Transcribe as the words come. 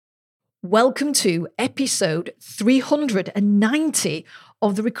Welcome to episode 390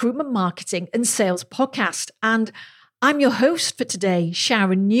 of the Recruitment Marketing and Sales Podcast. And I'm your host for today,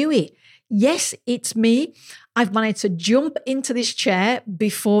 Sharon Newey. Yes, it's me. I've managed to jump into this chair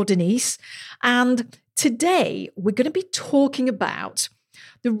before Denise. And today we're going to be talking about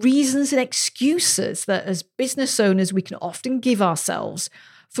the reasons and excuses that as business owners we can often give ourselves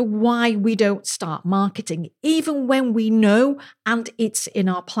for why we don't start marketing, even when we know and it's in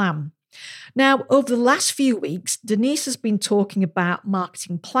our plan. Now, over the last few weeks, Denise has been talking about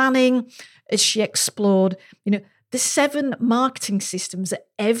marketing planning as she explored, the 7 marketing systems that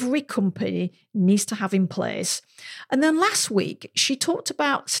every company needs to have in place. And then last week, she talked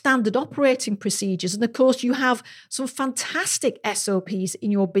about standard operating procedures. And of course, you have some fantastic SOPs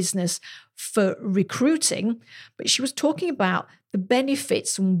in your business for recruiting, but she was talking about the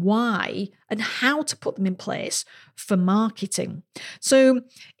benefits and why and how to put them in place for marketing. So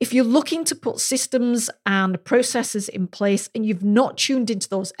if you're looking to put systems and processes in place and you've not tuned into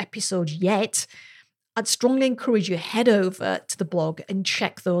those episodes yet, I'd strongly encourage you to head over to the blog and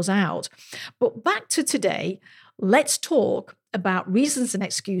check those out. But back to today, let's talk about reasons and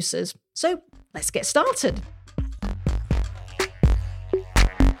excuses. So let's get started.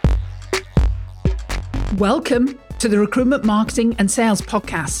 Welcome to the Recruitment Marketing and Sales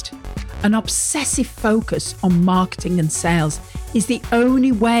Podcast. An obsessive focus on marketing and sales is the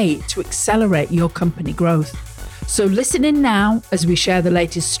only way to accelerate your company growth. So listen in now as we share the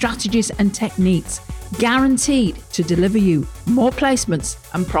latest strategies and techniques guaranteed to deliver you more placements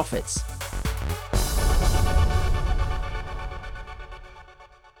and profits.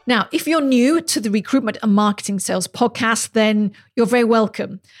 Now, if you're new to the Recruitment and Marketing Sales Podcast, then you're very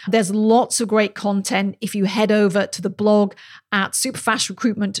welcome. There's lots of great content if you head over to the blog at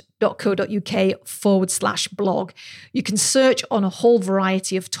superfastrecruitment.co.uk/blog. You can search on a whole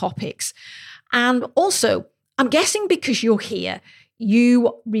variety of topics. And also, I'm guessing because you're here,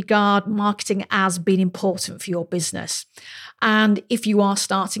 you regard marketing as being important for your business. And if you are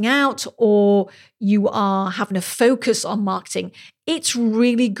starting out or you are having a focus on marketing, it's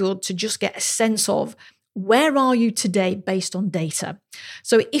really good to just get a sense of where are you today based on data.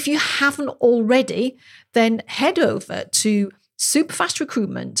 So if you haven't already, then head over to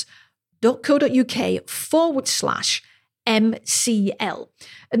superfastrecruitment.co.uk/MCL.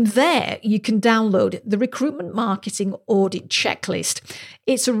 And there you can download the Recruitment Marketing Audit Checklist.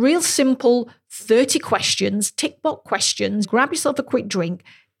 It's a real simple 30 questions, tick box questions. Grab yourself a quick drink,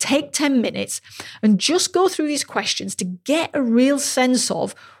 take 10 minutes, and just go through these questions to get a real sense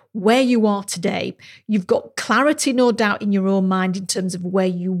of where you are today. You've got clarity, no doubt, in your own mind in terms of where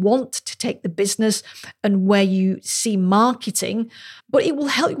you want to take the business and where you see marketing, but it will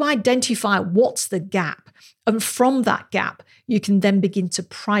help you identify what's the gap. And from that gap, you can then begin to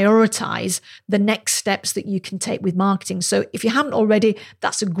prioritize the next steps that you can take with marketing. So if you haven't already,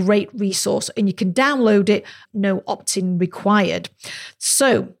 that's a great resource and you can download it, no opt-in required.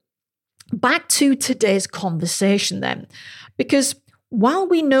 So back to today's conversation then, because while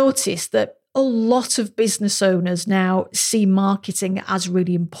we notice that a lot of business owners now see marketing as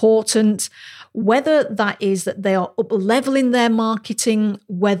really important, whether that is that they are up-leveling their marketing,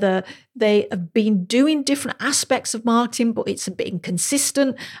 whether they have been doing different aspects of marketing, but it's a bit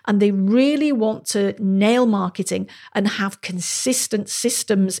inconsistent, and they really want to nail marketing and have consistent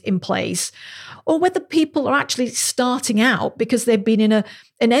systems in place, or whether people are actually starting out because they've been in an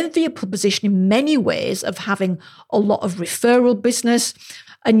enviable position in many ways of having a lot of referral business,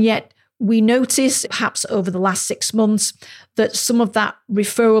 and yet we notice perhaps over the last 6 months that some of that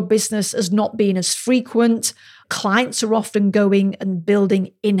referral business has not been as frequent. Clients are often going and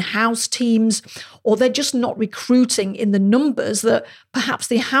building in-house teams, or they're just not recruiting in the numbers that perhaps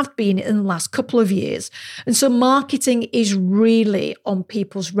they have been in the last couple of years. And so marketing is really on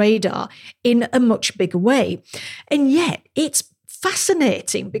people's radar in a much bigger way. And yet it's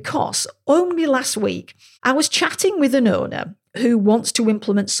fascinating because only last week I was chatting with an owner who wants to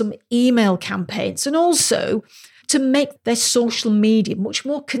implement some email campaigns and also to make their social media much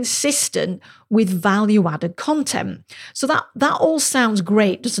more consistent with value-added content. So that all sounds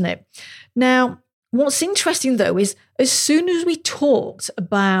great, doesn't it? Now, what's interesting though is as soon as we talked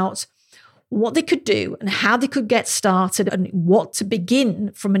about what they could do and how they could get started and what to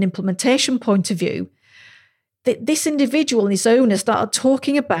begin from an implementation point of view, this individual and this owner started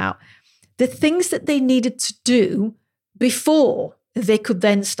talking about the things that they needed to do before they could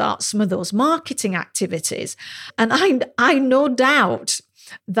then start some of those marketing activities. And I no doubt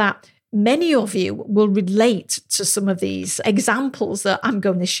that many of you will relate to some of these examples that I'm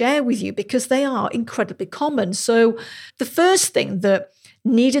going to share with you because they are incredibly common. So the first thing that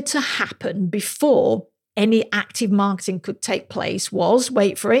needed to happen before any active marketing could take place was,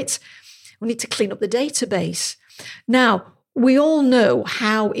 wait for it, we need to clean up the database. Now, we all know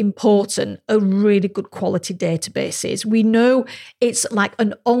how important a really good quality database is. We know it's like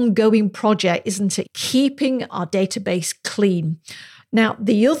an ongoing project, isn't it? Keeping our database clean. Now,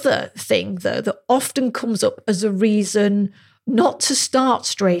 the other thing, though, that often comes up as a reason not to start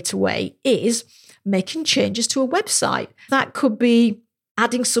straight away is making changes to a website. That could be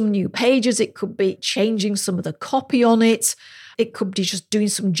adding some new pages. It could be changing some of the copy on it. It could be just doing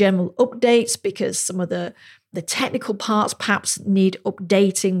some general updates because some of the technical parts perhaps need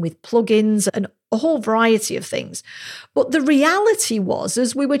updating with plugins and a whole variety of things. But the reality was,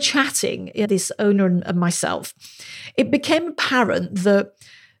 as we were chatting, this owner and myself, it became apparent that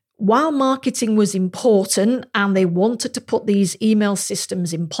while marketing was important and they wanted to put these email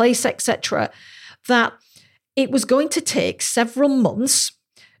systems in place, etc., that it was going to take several months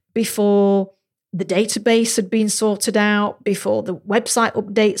before the database had been sorted out, before the website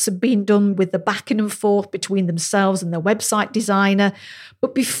updates had been done with the backing and forth between themselves and the website designer.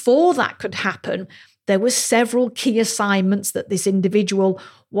 But before that could happen, there were several key assignments that this individual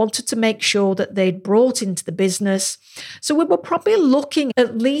wanted to make sure that they'd brought into the business. So we were probably looking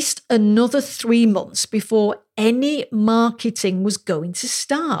at least another 3 months before any marketing was going to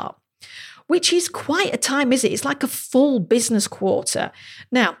start, which is quite a time, is it? It's like a full business quarter.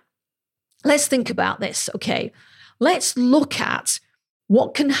 Now, let's think about this, okay? Let's look at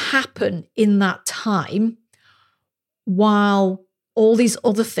what can happen in that time while all these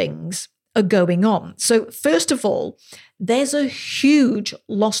other things are going on. So first of all, there's a huge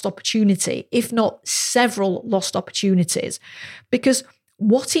lost opportunity, if not several lost opportunities, because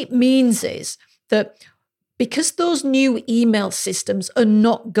what it means is that because those new email systems are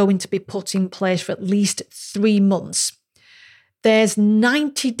not going to be put in place for at least 3 months, there's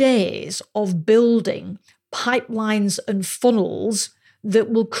 90 days of building pipelines and funnels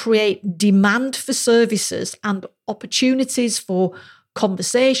that will create demand for services and opportunities for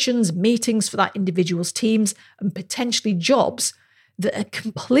conversations, meetings for that individual's teams, and potentially jobs that are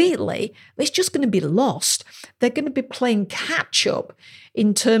completely, it's just going to be lost. They're going to be playing catch up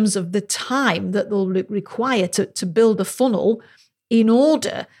in terms of the time that they'll require to build a funnel in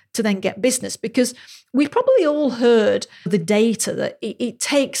order to then get business. Because we've probably all heard the data that it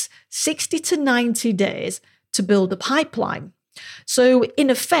takes 60 to 90 days to build a pipeline. So in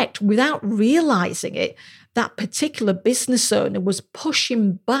effect, without realizing it, that particular business owner was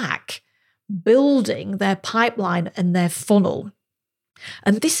pushing back building their pipeline and their funnel.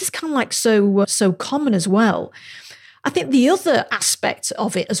 And this is kind of like so common as well. I think the other aspect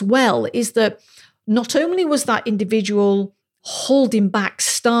of it as well is that not only was that individual holding back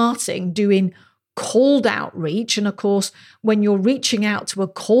starting, doing cold outreach, and of course, when you're reaching out to a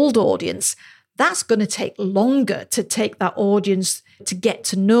cold audience, that's going to take longer to take that audience to get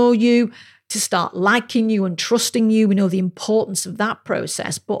to know you, to start liking you and trusting you. We know the importance of that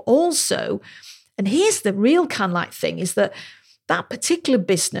process. But also, and here's the real kind of like thing, is that that particular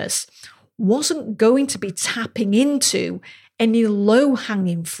business wasn't going to be tapping into any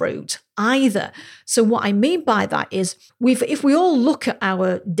low-hanging fruit either. So what I mean by that is, if we all look at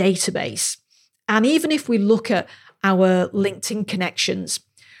our database, and even if we look at our LinkedIn connections,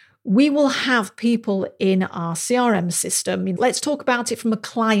 we will have people in our CRM system. I mean, let's talk about it from a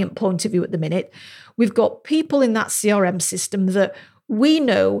client point of view at the minute. We've got people in that CRM system that we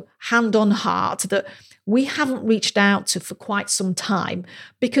know hand on heart that we haven't reached out to for quite some time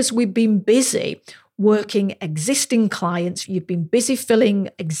because we've been busy working existing clients. You've been busy filling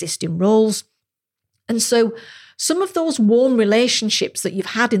existing roles. And so some of those warm relationships that you've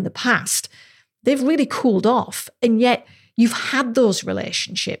had in the past, they've really cooled off. And yet you've had those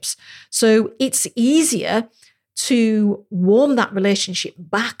relationships. So it's easier to warm that relationship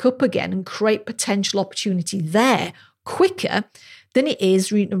back up again and create potential opportunity there quicker than it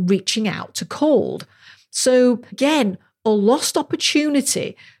is reaching out to cold. So again, a lost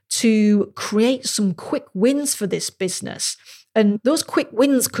opportunity to create some quick wins for this business. And those quick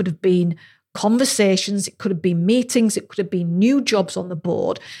wins could have been conversations, it could have been meetings, it could have been new jobs on the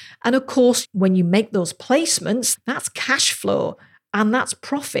board. And of course, when you make those placements, that's cash flow and that's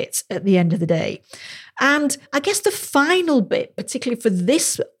profit at the end of the day. And I guess the final bit, particularly for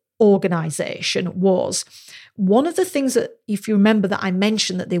this organization, was one of the things that, if you remember, that I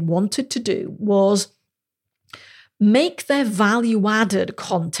mentioned that they wanted to do was make their value-added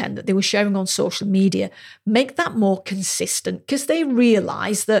content that they were sharing on social media, make that more consistent, because they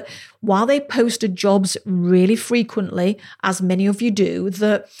realized that while they posted jobs really frequently, as many of you do,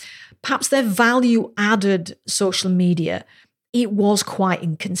 that perhaps their value-added social media it was quite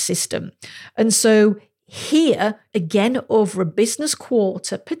inconsistent. And so here, again, over a business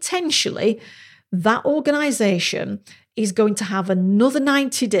quarter, potentially, that organization is going to have another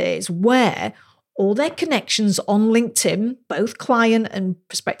 90 days where all their connections on LinkedIn, both client and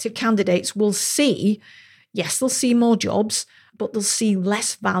prospective candidates, will see, yes, they'll see more jobs, but they'll see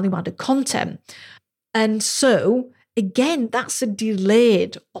less value-added content. And so, again, that's a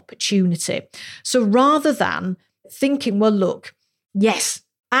delayed opportunity. So rather than thinking, well, look, yes,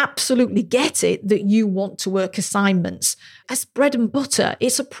 absolutely get it that you want to work assignments as bread and butter.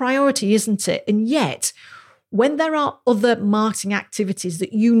 It's a priority, isn't it? And yet, when there are other marketing activities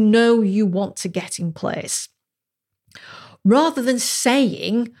that you know you want to get in place, rather than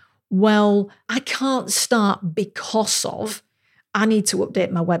saying, well, I can't start because of, I need to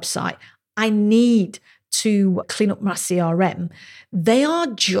update my website, I need to clean up my CRM, they are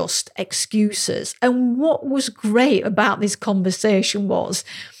just excuses. And what was great about this conversation was,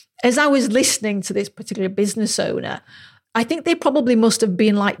 as I was listening to this particular business owner, I think they probably must have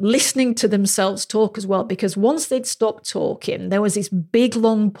been like listening to themselves talk as well, because once they'd stopped talking, there was this big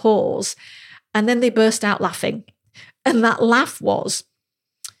long pause, and then they burst out laughing. And that laugh was,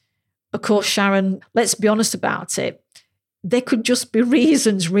 of course, Sharon, let's be honest about it, there could just be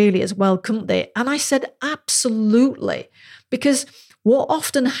reasons really as well, couldn't they? And I said, absolutely. Because what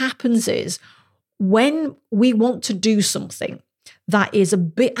often happens is when we want to do something that is a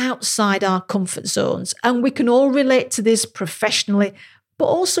bit outside our comfort zones, and we can all relate to this professionally, but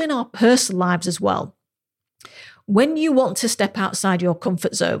also in our personal lives as well. When you want to step outside your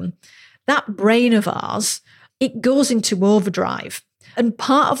comfort zone, that brain of ours, it goes into overdrive. And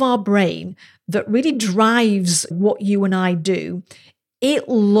part of our brain that really drives what you and I do, it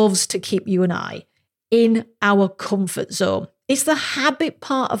loves to keep you and I in our comfort zone. It's the habit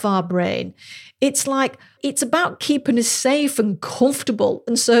part of our brain. It's about keeping us safe and comfortable.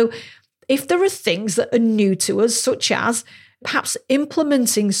 And so if there are things that are new to us, such as perhaps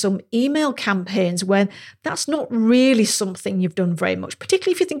implementing some email campaigns when that's not really something you've done very much,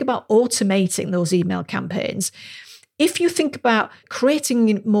 particularly if you think about automating those email campaigns. If you think about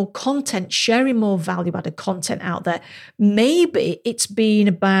creating more content, sharing more value-added content out there, maybe it's been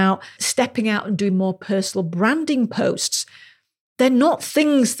about stepping out and doing more personal branding posts. They're not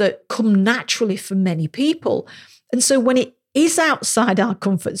things that come naturally for many people. And so when it is outside our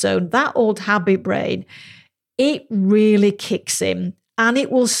comfort zone, that old habit brain, it really kicks in, and it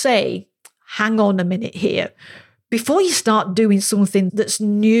will say, hang on a minute here. Before you start doing something that's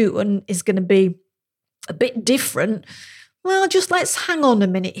new and is going to be a bit different, well, just let's hang on a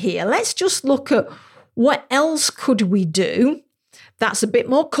minute here. Let's just look at what else could we do that's a bit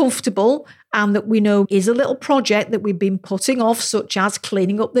more comfortable and that we know is a little project that we've been putting off, such as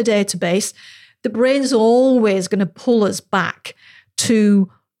cleaning up the database. The brain's always going to pull us back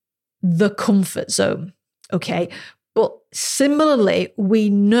to the comfort zone, okay? But similarly, we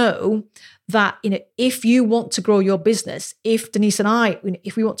know that if you want to grow your business, if Denise and I,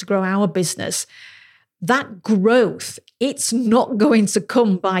 if we want to grow our business, that growth, it's not going to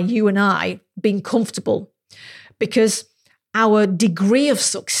come by you and I being comfortable, because our degree of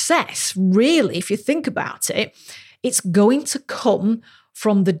success, really, if you think about it, it's going to come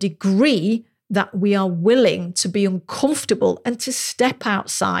from the degree that we are willing to be uncomfortable and to step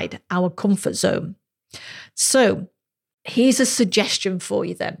outside our comfort zone. So here's a suggestion for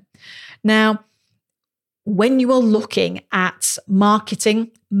you then. Now, when you are looking at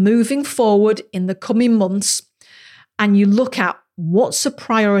marketing moving forward in the coming months, and you look at what's a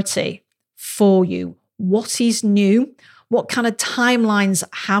priority for you, what is new, what kind of timelines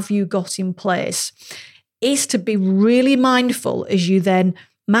have you got in place, is to be really mindful as you then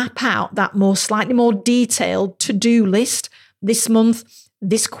map out that slightly more detailed to-do list this month,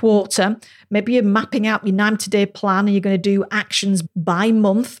 this quarter. Maybe you're mapping out your 90-day plan and you're going to do actions by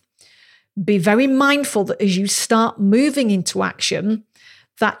month. Be very mindful that as you start moving into action,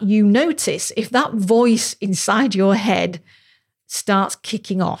 that you notice if that voice inside your head starts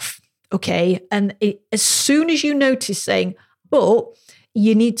kicking off, okay? And as soon as you notice saying, but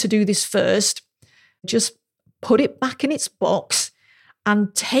you need to do this first, just put it back in its box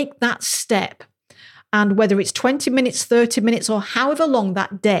and take that step. And whether it's 20 minutes, 30 minutes, or however long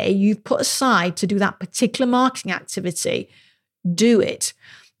that day you've put aside to do that particular marketing activity, do it.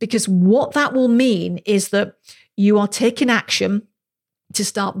 Because what that will mean is that you are taking action to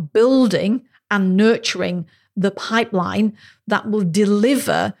start building and nurturing the pipeline that will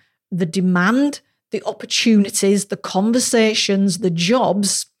deliver the demand, the opportunities, the conversations, the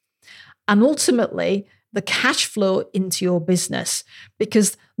jobs, and ultimately the cash flow into your business.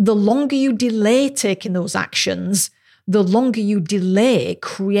 Because the longer you delay taking those actions, the longer you delay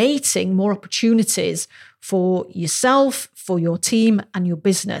creating more opportunities for yourself, for your team, and your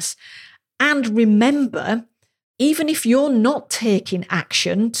business. And remember, even if you're not taking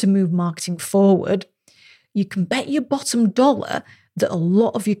action to move marketing forward, you can bet your bottom dollar that a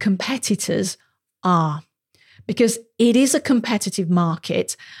lot of your competitors are. Because it is a competitive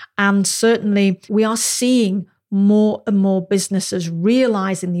market, and certainly we are seeing more and more businesses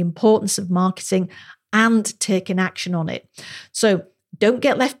realizing the importance of marketing and taking action on it. So don't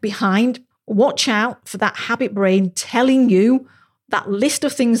get left behind. Watch out for that habit brain telling you that list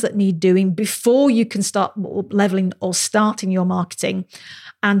of things that need doing before you can start leveling or starting your marketing,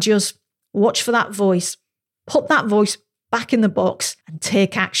 and just watch for that voice. Put that voice back in the box and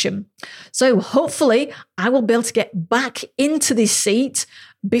take action. So hopefully I will be able to get back into this seat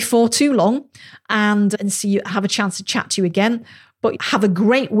before too long and see you, have a chance to chat to you again. But have a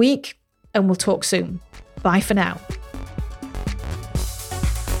great week and we'll talk soon. Bye for now.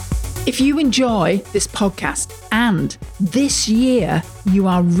 If you enjoy this podcast and this year you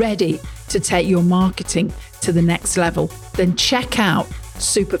are ready to take your marketing to the next level, then check out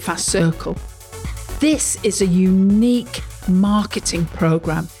Superfast Circle. This is a unique marketing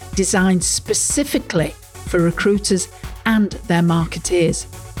program designed specifically for recruiters and their marketeers.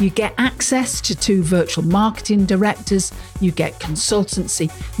 You get access to 2 virtual marketing directors, you get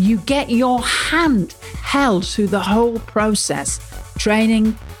consultancy, you get your hand held through the whole process,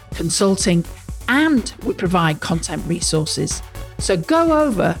 training, consulting, and we provide content resources. So go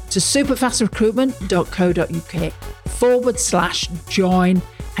over to superfastrecruitment.co.uk /join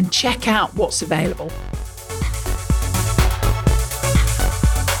and check out what's available.